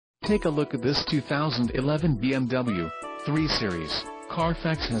take a look at this 2011 BMW 3 Series.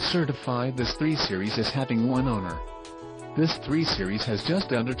 Carfax has certified this 3 Series as having one owner. This 3 Series has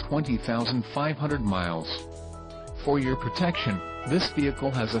just under 20,500 miles. For your protection, this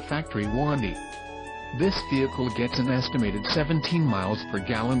vehicle has a factory warranty. This vehicle gets an estimated 17 miles per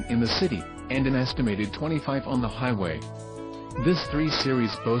gallon in the city, and an estimated 25 on the highway. This 3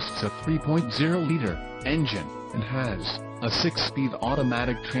 Series boasts a 3.0-liter engine, and has a 6-speed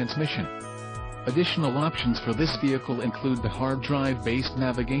automatic transmission. Additional options for this vehicle include the hard drive-based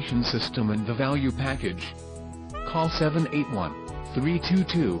navigation system and the value package. Call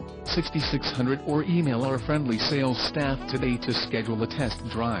 781-322-6600 or email our friendly sales staff today to schedule a test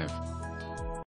drive.